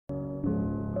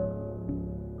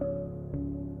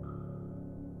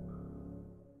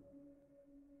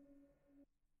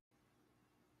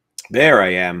There I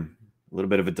am. A little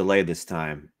bit of a delay this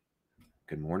time.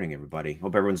 Good morning, everybody.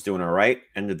 Hope everyone's doing all right.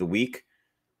 End of the week.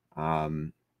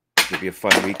 Should be a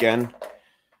fun weekend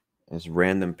as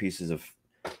random pieces of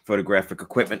photographic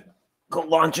equipment go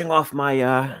launching off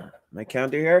my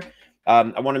calendar here.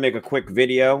 I want to make a quick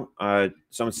video.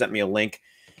 Someone sent me a link,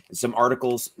 some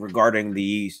articles regarding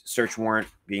the search warrant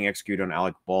being executed on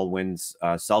Alec Baldwin's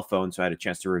cell phone. So I had a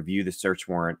chance to review the search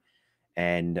warrant,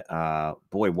 and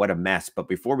boy, what a mess. But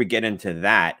before we get into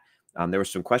that, there were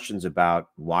some questions about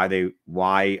why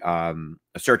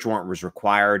a search warrant was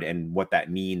required and what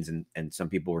that means, and some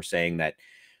people were saying that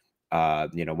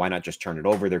why not just turn it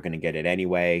over? They're going to get it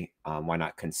anyway. Why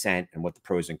not consent, and what the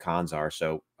pros and cons are?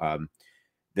 So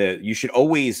you should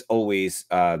always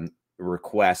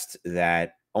request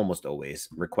that. Almost always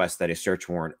request that a search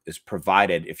warrant is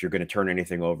provided if you're going to turn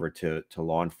anything over to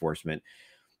law enforcement.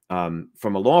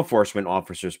 From a law enforcement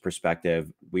officer's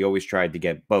perspective, we always tried to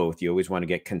get both. You always want to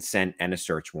get consent and a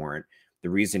search warrant. The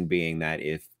reason being that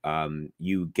if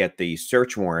you get the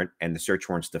search warrant and the search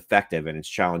warrant's defective and it's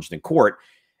challenged in court,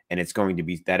 and it's going to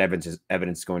be that evidence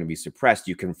is going to be suppressed,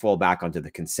 you can fall back onto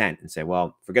the consent and say,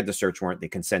 well, forget the search warrant, they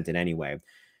consented anyway.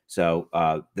 So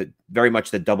very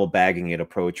much the double bagging it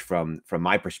approach from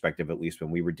my perspective, at least when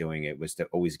we were doing it, was to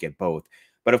always get both.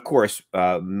 But of course,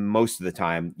 most of the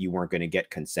time you weren't going to get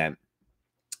consent,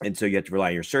 and so you had to rely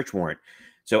on your search warrant.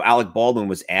 So Alec Baldwin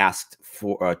was asked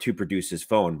for to produce his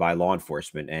phone by law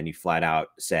enforcement, and he flat out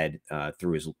said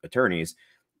through his attorneys,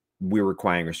 "We're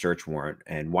requiring a search warrant."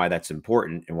 And why that's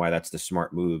important and why that's the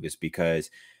smart move is because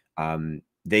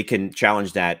they can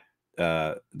challenge that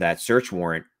search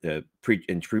warrant in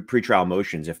pretrial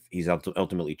motions if he's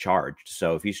ultimately charged.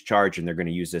 So if he's charged and they're going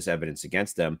to use this evidence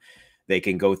against them, they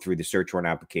can go through the search warrant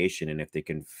application, and if they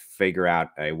can figure out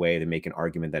a way to make an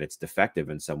argument that it's defective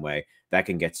in some way, that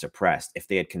can get suppressed. If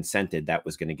they had consented, that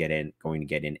was going to get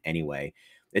in anyway.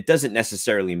 It doesn't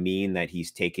necessarily mean that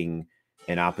he's taking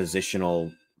an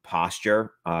oppositional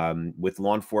posture with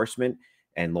law enforcement.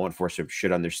 And law enforcement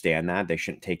should understand that. They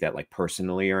shouldn't take that like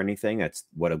personally or anything. That's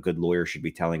what a good lawyer should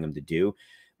be telling them to do.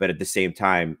 But at the same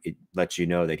time, it lets you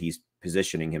know that he's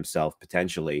positioning himself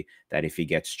potentially that if he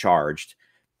gets charged,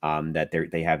 that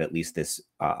they have at least this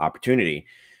opportunity.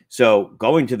 So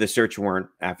going to the search warrant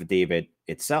affidavit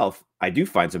itself, I do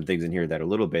find some things in here that are a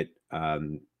little bit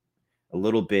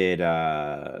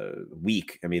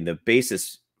weak. I mean, the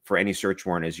basis for any search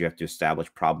warrant is you have to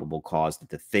establish probable cause that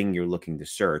the thing you're looking to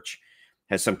search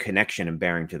has some connection and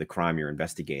bearing to the crime you're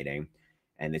investigating.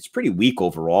 And it's pretty weak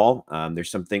overall.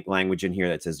 There's some language in here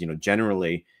that says,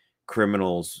 generally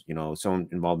criminals, someone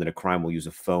involved in a crime will use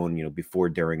a phone, before,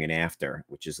 during, and after,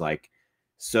 which is like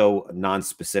so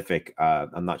non-specific.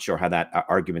 I'm not sure how that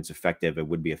argument's effective. It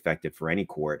would be effective for any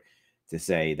court to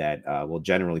say that, well,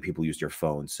 generally people use their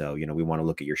phone. So, we want to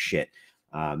look at your shit.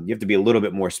 You have to be a little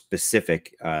bit more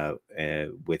specific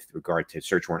with regard to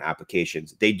search warrant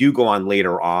applications. They do go on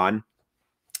later on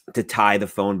to tie the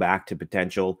phone back to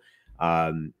potential,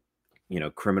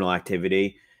 criminal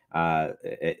activity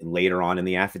later on in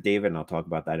the affidavit, and I'll talk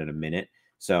about that in a minute.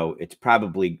 So it's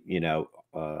probably, the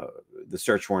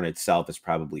search warrant itself is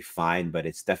probably fine, but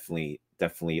it's definitely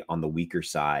on the weaker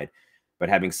side. But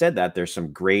having said that, there's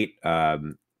some great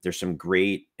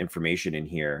information in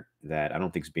here that I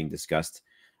don't think is being discussed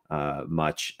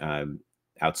much.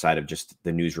 Outside of just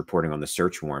the news reporting on the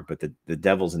search warrant, but the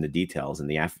devil's in the details, and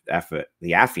the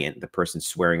affiant, the person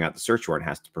swearing out the search warrant,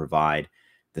 has to provide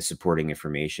the supporting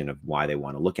information of why they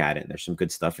want to look at it. And there's some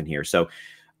good stuff in here. So,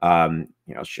 I'll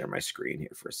share my screen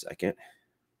here for a second.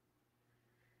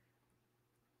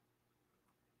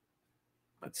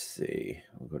 Let's see.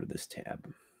 I'll go to this tab.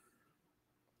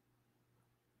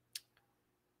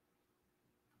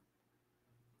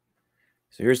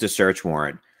 So here's the search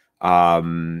warrant.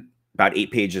 About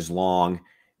 8 pages long,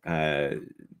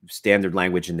 standard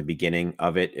language in the beginning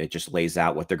of it. It just lays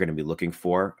out what they're going to be looking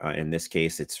for. In this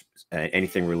case, it's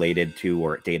anything related to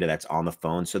or data that's on the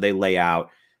phone. So they lay out,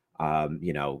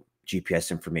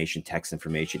 GPS information, text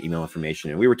information, email information.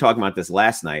 And we were talking about this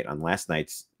last night on last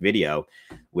night's video,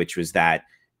 which was that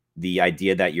the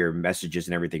idea that your messages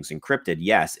and everything's encrypted.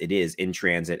 Yes, it is in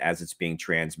transit as it's being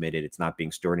transmitted. It's not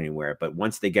being stored anywhere. But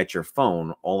once they get your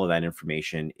phone, all of that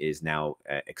information is now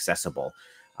accessible.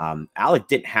 Alec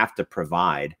didn't have to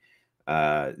provide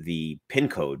the PIN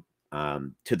code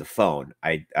to the phone.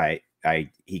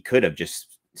 He could have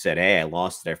just said, "Hey, I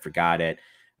lost it. I forgot it.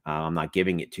 I'm not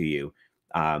giving it to you."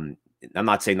 I'm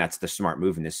not saying that's the smart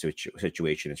move in this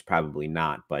situation. It's probably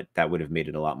not, but that would have made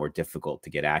it a lot more difficult to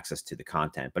get access to the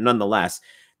content. But nonetheless,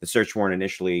 the search warrant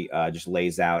initially just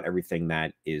lays out everything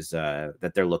that is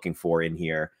that they're looking for in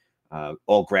here.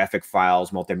 all graphic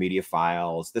files, multimedia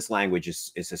files. This language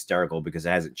is hysterical because it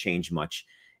hasn't changed much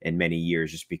in many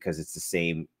years, just because it's the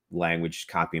same language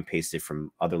copy and pasted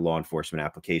from other law enforcement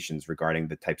applications regarding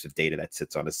the types of data that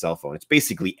sits on a cell phone. It's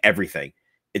basically everything.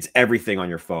 It's everything on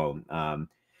your phone.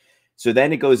 So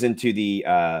then it goes into the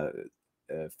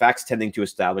facts tending to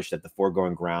establish that the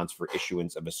foregoing grounds for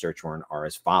issuance of a search warrant are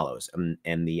as follows.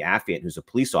 And the affiant, who's a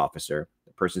police officer,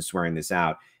 the person swearing this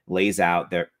out, lays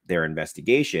out their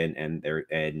investigation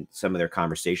and some of their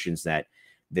conversations that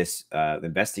this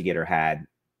investigator had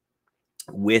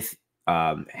with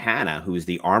Hannah, who is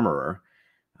the armorer.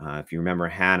 If you remember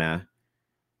Hannah,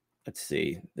 let's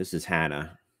see, this is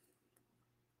Hannah.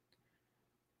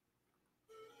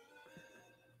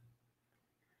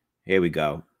 Here we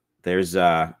go. There's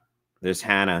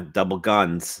Hannah, double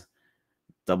guns.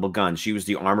 She was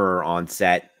the armorer on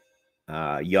set.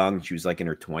 Young, she was like in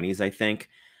her 20s, I think.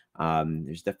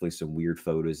 There's definitely some weird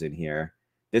photos in here.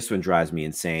 This one drives me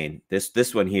insane.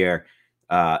 This one here,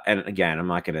 and again, I'm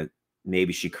not gonna.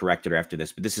 Maybe she corrected her after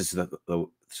this, but this is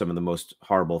some of the most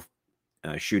horrible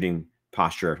shooting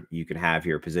posture you can have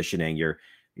here. Positioning,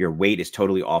 your weight is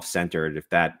totally off centered. If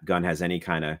that gun has any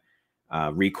kind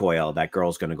of recoil, that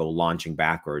girl's going to go launching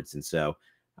backwards. And so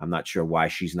I'm not sure why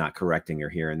she's not correcting her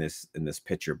here in this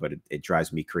picture, but it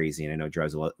drives me crazy, and I know it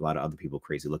drives a lot of other people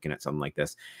crazy looking at something like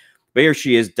this. But here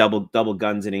she is, double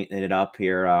guns in it up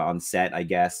here on set, I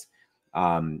guess.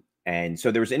 And so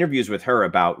there was interviews with her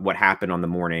about what happened on the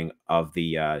morning of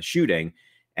the shooting,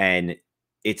 and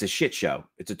it's a shit show.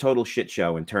 It's a total shit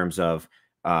show in terms of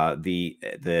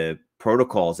the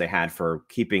protocols they had for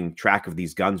keeping track of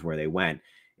these guns where they went.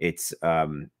 It's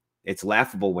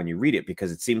laughable when you read it,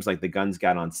 because it seems like the guns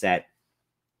got on set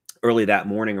early that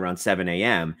morning around 7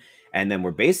 a.m. and then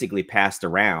were basically passed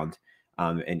around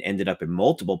and ended up in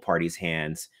multiple parties'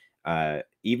 hands,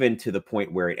 even to the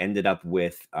point where it ended up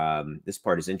with, this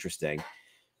part is interesting.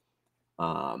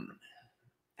 Hannah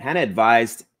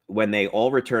advised when they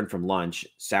all returned from lunch,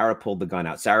 Sarah pulled the gun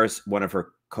out. Sarah's one of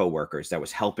her co-workers that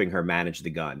was helping her manage the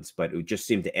guns, but it just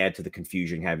seemed to add to the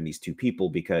confusion having these two people,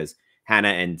 because Hannah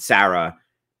and Sarah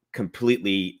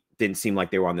completely didn't seem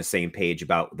like they were on the same page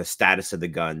about the status of the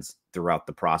guns throughout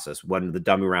the process. When the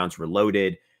dummy rounds were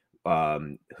loaded,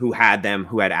 who had them,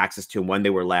 who had access to them, when they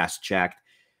were last checked.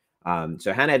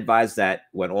 So Hannah advised that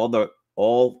when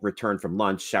all returned from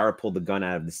lunch, Sarah pulled the gun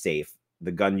out of the safe,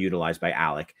 the gun utilized by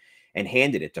Alec, and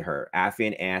handed it to her.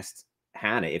 Affian asked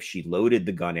Hannah if she loaded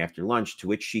the gun after lunch, to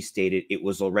which she stated it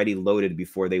was already loaded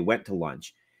before they went to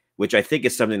lunch, which I think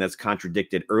is something that's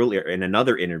contradicted earlier in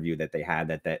another interview that they had,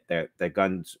 that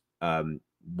guns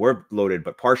were loaded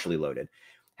but partially loaded.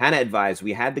 Hannah advised,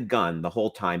 we had the gun the whole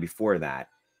time before that,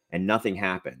 and nothing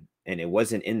happened, and it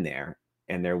wasn't in there,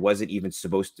 and there wasn't even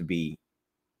supposed to be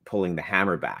pulling the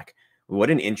hammer back. What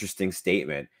an interesting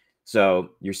statement.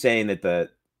 So you're saying that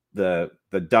the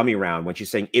dummy round, when she's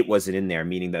saying it wasn't in there,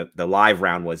 meaning the live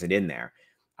round wasn't in there,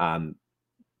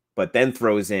 but then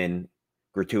throws in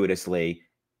gratuitously,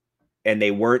 and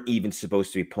they weren't even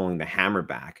supposed to be pulling the hammer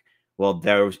back. Well,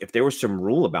 if there was some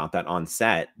rule about that on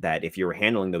set, that if you were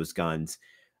handling those guns,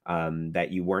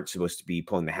 that you weren't supposed to be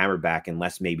pulling the hammer back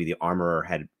unless maybe the armorer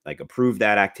had like approved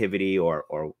that activity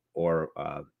or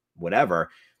whatever.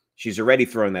 She's already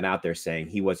throwing that out there, saying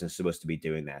he wasn't supposed to be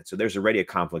doing that. So there's already a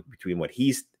conflict between what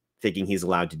he's thinking he's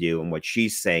allowed to do and what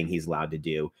she's saying he's allowed to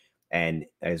do. And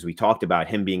as we talked about,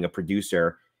 him being a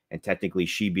producer and technically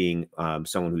she being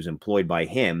someone who's employed by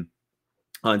him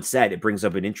on set, it brings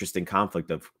up an interesting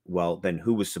conflict of, well, then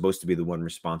who was supposed to be the one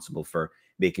responsible for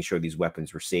making sure these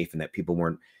weapons were safe and that people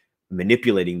weren't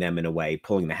manipulating them in a way,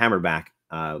 pulling the hammer back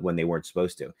when they weren't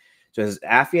supposed to. So as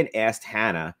Affian asked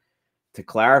Hannah to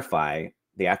clarify,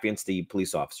 the Affian's the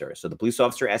police officer. So the police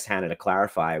officer asked Hannah to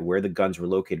clarify where the guns were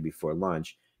located before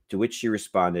lunch, to which she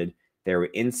responded, they were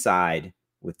inside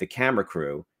with the camera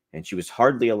crew, and she was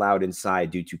hardly allowed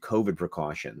inside due to COVID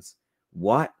precautions.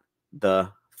 What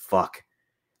the fuck?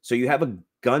 So you have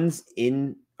guns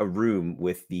in a room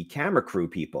with the camera crew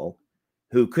people,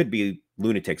 who could be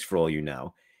lunatics for all you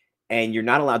know, and you're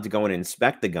not allowed to go in and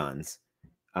inspect the guns,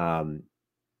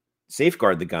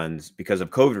 safeguard the guns because of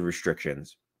COVID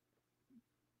restrictions,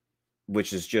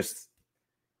 which is just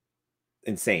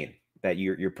insane. That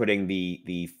you're putting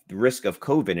the risk of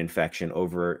COVID infection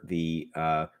over the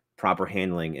proper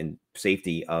handling and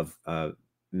safety of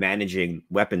managing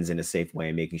weapons in a safe way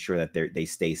and making sure that they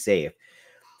stay safe.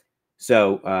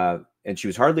 So, and she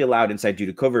was hardly allowed inside due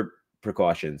to COVID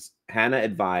precautions. Hannah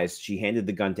advised she handed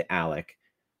the gun to Alec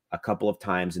a couple of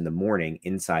times in the morning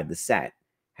inside the set.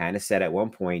 Hannah said at one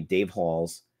point, Dave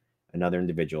Halls, another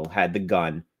individual, had the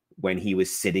gun when he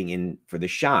was sitting in for the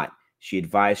shot. She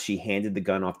advised she handed the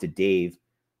gun off to Dave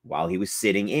while he was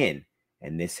sitting in,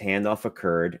 and this handoff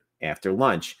occurred after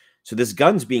lunch. So this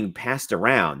gun's being passed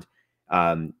around.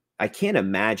 I can't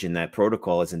imagine that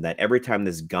protocol isn't that every time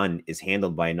this gun is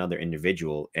handled by another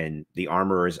individual and the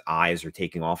armorer's eyes are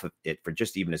taking off of it for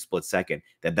just even a split second,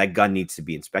 that gun needs to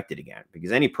be inspected again,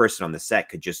 because any person on the set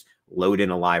could just load in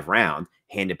a live round,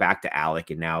 hand it back to Alec,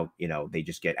 and now, they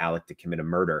just get Alec to commit a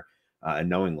murder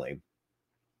unknowingly.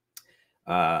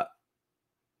 Affian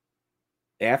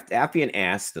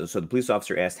asked, so the police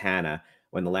officer asked Hannah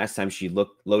when the last time she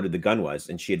loaded the gun was,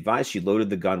 and she advised she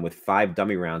loaded the gun with 5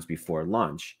 dummy rounds before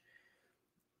lunch.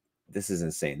 This is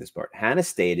insane, this part. Hannah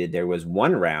stated there was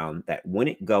 1 round that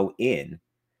wouldn't go in.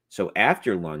 So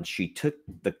after lunch, she took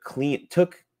the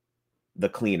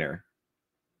cleaner,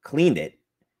 cleaned it,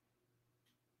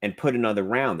 and put another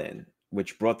round in,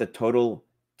 which brought the total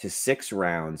to 6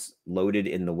 rounds loaded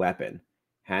in the weapon.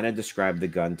 Hannah described the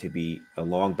gun to be a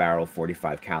long barrel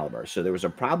 45 caliber. So there was a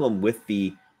problem with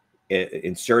the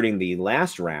inserting the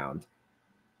last round.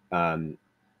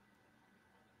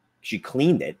 She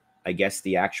cleaned it, I guess,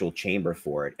 the actual chamber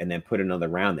for it, and then put another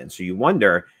round in. So you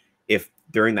wonder if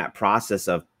during that process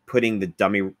of putting the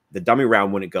dummy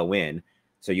round wouldn't go in.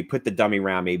 So you put the dummy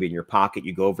round maybe in your pocket,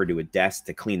 you go over to a desk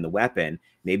to clean the weapon.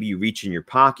 Maybe you reach in your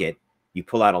pocket, you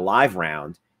pull out a live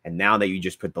round, and now that you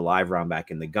just put the live round back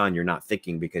in the gun, you're not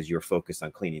thinking because you're focused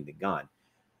on cleaning the gun.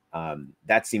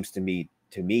 That seems to me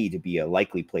to be a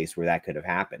likely place where that could have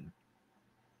happened.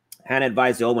 Hannah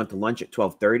advised they all went to lunch at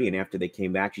 12:30, and after they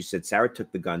came back, she said Sarah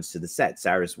took the guns to the set.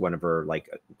 Sarah's one of her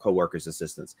co-workers,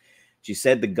 assistants. She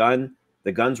said the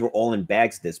guns were all in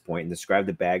bags at this point and described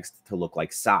the bags to look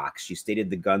like socks. She stated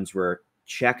the guns were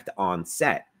checked on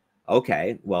set.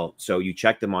 Okay, well, so you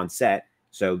checked them on set,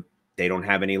 so they don't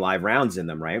have any live rounds in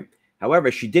them, right?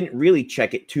 However, she didn't really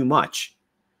check it too much,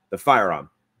 the firearm,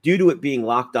 due to it being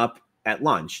locked up at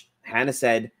lunch. Hannah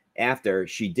said after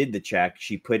she did the check,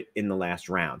 she put in the last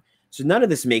round. So none of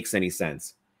this makes any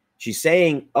sense. She's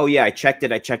saying, oh yeah, I checked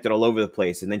it all over the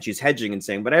place. And then she's hedging and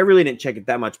saying, but I really didn't check it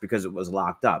that much because it was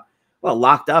locked up. Well,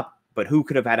 locked up, but who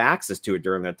could have had access to it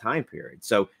during that time period?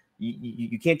 So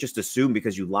you can't just assume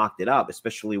because you locked it up,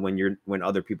 especially when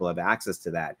other people have access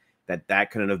to that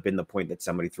couldn't have been the point that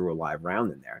somebody threw a live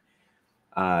round in there.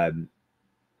 And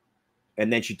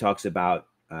then she talks about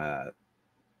so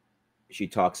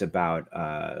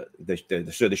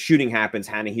the shooting happens.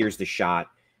 Hannah hears the shot.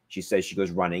 She says she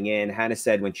goes running in. Hannah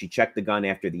said when she checked the gun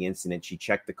after the incident, she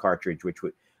checked the cartridge, which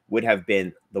would have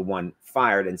been the one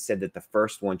fired, and said that the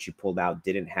first one she pulled out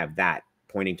didn't have that,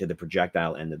 pointing to the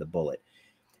projectile end of the bullet.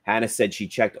 Hannah said she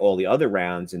checked all the other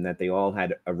rounds and that they all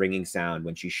had a ringing sound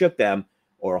when she shook them,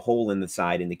 or a hole in the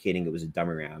side indicating it was a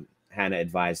dummy round. Hannah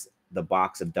advised the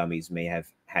box of dummies may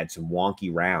have had some wonky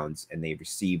rounds, and they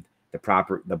received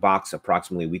the box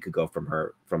approximately a week ago from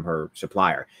her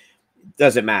supplier.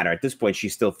 Doesn't matter. At this point, she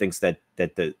still thinks that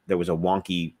there was a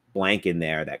wonky blank in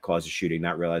there that caused the shooting,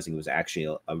 not realizing it was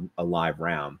actually a live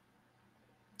round.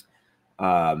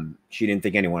 She didn't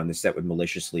think anyone on the set would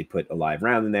maliciously put a live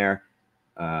round in there.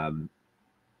 And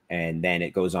then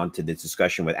it goes on to the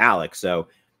discussion with Alec. So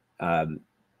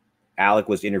Alec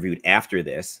was interviewed after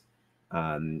this.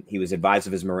 He was advised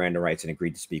of his Miranda rights and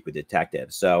agreed to speak with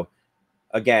detectives. So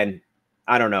again,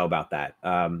 I don't know about that.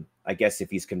 I guess if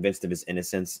he's convinced of his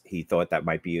innocence, he thought that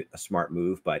might be a smart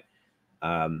move, but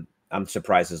I'm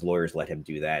surprised his lawyers let him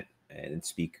do that and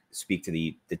speak to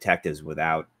the detectives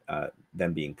without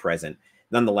them being present.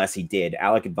 Nonetheless, he did.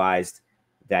 Alec advised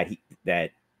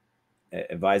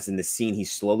advised in the scene, he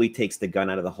slowly takes the gun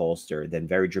out of the holster, then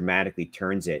very dramatically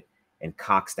turns it and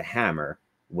cocks the hammer,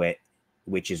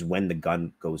 which is when the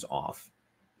gun goes off.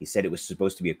 He said it was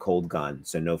supposed to be a cold gun,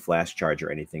 so no flash charge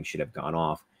or anything should have gone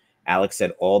off. Alec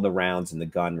said all the rounds in the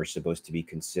gun were supposed to be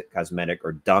cosmetic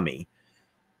or dummy.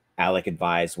 Alec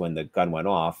advised when the gun went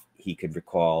off, he could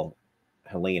recall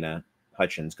Helena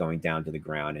Hutchins going down to the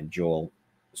ground and Joel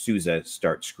Souza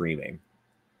start screaming.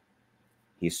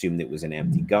 He assumed it was an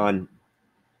empty gun.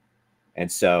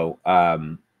 And so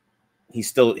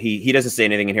he doesn't say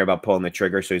anything in here about pulling the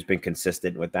trigger, so he's been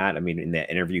consistent with that. I mean, in the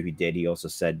interview he did, he also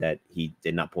said that he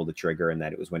did not pull the trigger and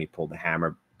that it was when he pulled the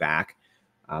hammer back.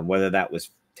 Whether that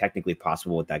was technically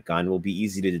possible with that gun will be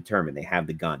easy to determine. They have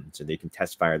the gun, so they can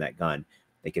test fire that gun.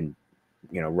 They can,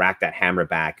 rack that hammer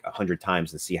back 100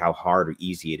 times and see how hard or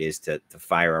easy it is to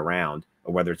fire a round,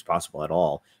 or whether it's possible at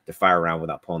all to fire a round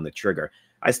without pulling the trigger.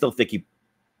 I still think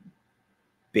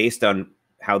based on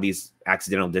how these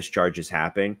accidental discharges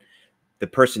happen, the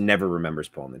person never remembers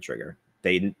pulling the trigger.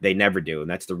 They never do, and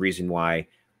that's the reason why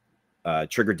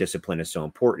trigger discipline is so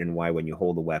important, and why when you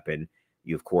hold a weapon,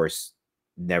 you of course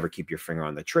never keep your finger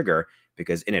on the trigger,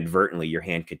 because inadvertently your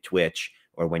hand could twitch,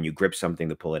 or when you grip something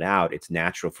to pull it out, it's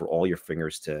natural for all your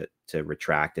fingers to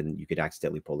retract, and you could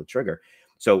accidentally pull the trigger.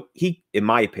 So he, in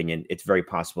my opinion, it's very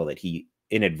possible that he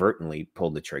inadvertently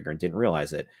pulled the trigger and didn't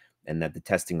realize it, and that the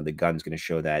testing of the gun is going to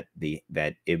show that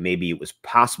maybe it was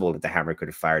possible that the hammer could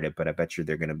have fired it, but I bet you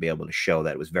they're going to be able to show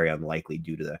that it was very unlikely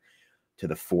due to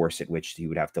the force at which he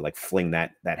would have to like fling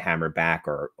that hammer back,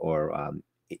 or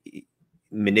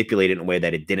manipulate it in a way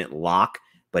that it didn't lock,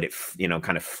 but it, you know,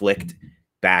 kind of flicked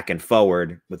back and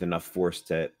forward with enough force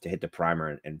to hit the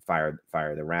primer and fire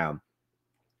the round.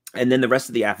 And then the rest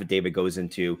of the affidavit goes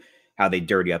into how they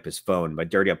dirty up his phone. By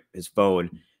dirty up his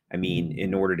phone, I mean,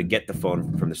 in order to get the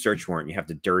phone from the search warrant, you have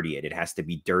to dirty it. It has to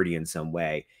be dirty in some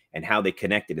way. And how they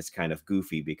connect it is kind of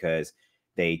goofy, because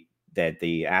the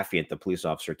affiant, the police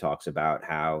officer, talks about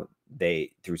how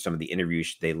through some of the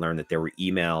interviews, they learned that there were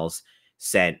emails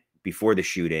sent before the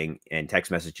shooting and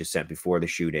text messages sent before the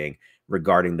shooting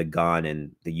regarding the gun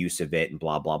and the use of it and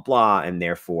blah, blah, blah. And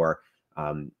therefore,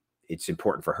 it's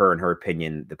important for her, in her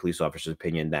opinion, the police officer's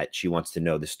opinion, that she wants to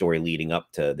know the story leading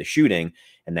up to the shooting,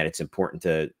 and that it's important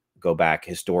to go back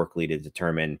historically to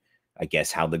determine, I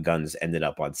guess, how the guns ended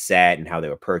up on set and how they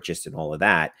were purchased and all of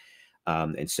that.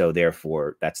 And so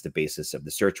therefore, that's the basis of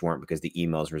the search warrant, because the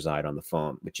emails reside on the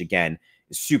phone, which again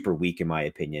is super weak in my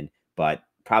opinion, but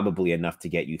probably enough to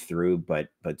get you through, but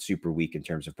super weak in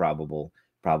terms of probable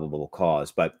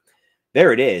cause. But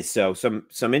there it is. So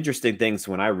some interesting things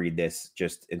when I read this,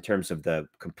 just in terms of the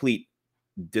complete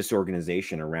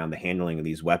disorganization around the handling of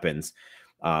these weapons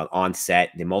on set,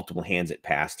 the multiple hands it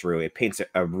passed through. It paints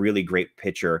a really great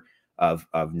picture of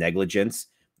negligence,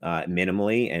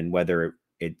 minimally, and whether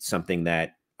it's something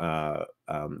that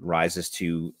rises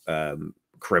to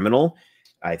criminal,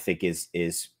 I think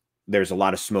is there's a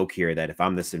lot of smoke here, that if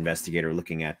I'm this investigator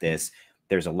looking at this,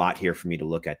 there's a lot here for me to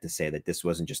look at to say that this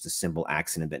wasn't just a simple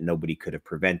accident that nobody could have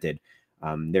prevented.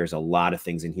 There's a lot of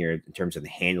things in here in terms of the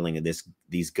handling of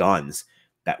these guns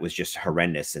that was just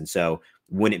horrendous. And so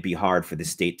wouldn't it be hard for the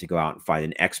state to go out and find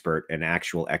an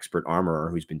actual expert armorer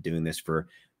who's been doing this for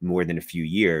more than a few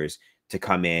years, to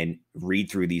come in, read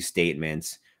through these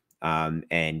statements,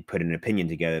 and put an opinion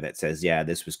together that says, yeah,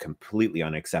 this was completely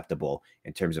unacceptable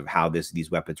in terms of how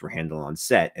these weapons were handled on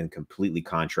set, and completely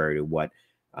contrary to what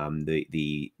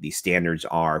the standards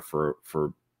are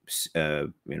for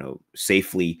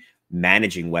safely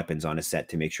managing weapons on a set,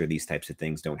 to make sure these types of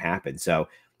things don't happen. So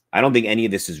I don't think any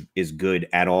of this is good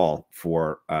at all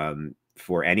for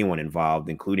anyone involved,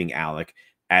 including Alec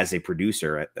as a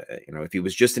producer. If he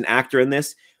was just an actor in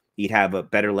this, he'd have a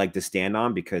better leg to stand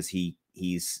on, because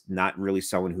he's not really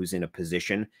someone who's in a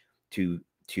position to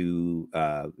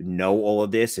know all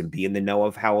of this and be in the know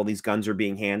of how all these guns are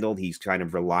being handled. He's kind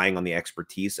of relying on the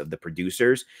expertise of the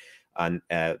producers.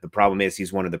 The problem is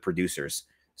he's one of the producers.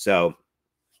 So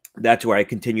that's where I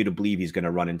continue to believe he's going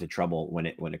to run into trouble when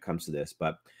it comes to this.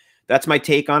 But that's my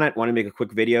take on it. Want to make a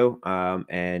quick video,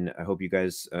 and I hope you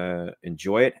guys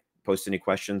enjoy it. Post any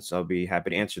questions. I'll be happy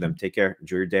to answer them. Take care.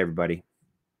 Enjoy your day, everybody.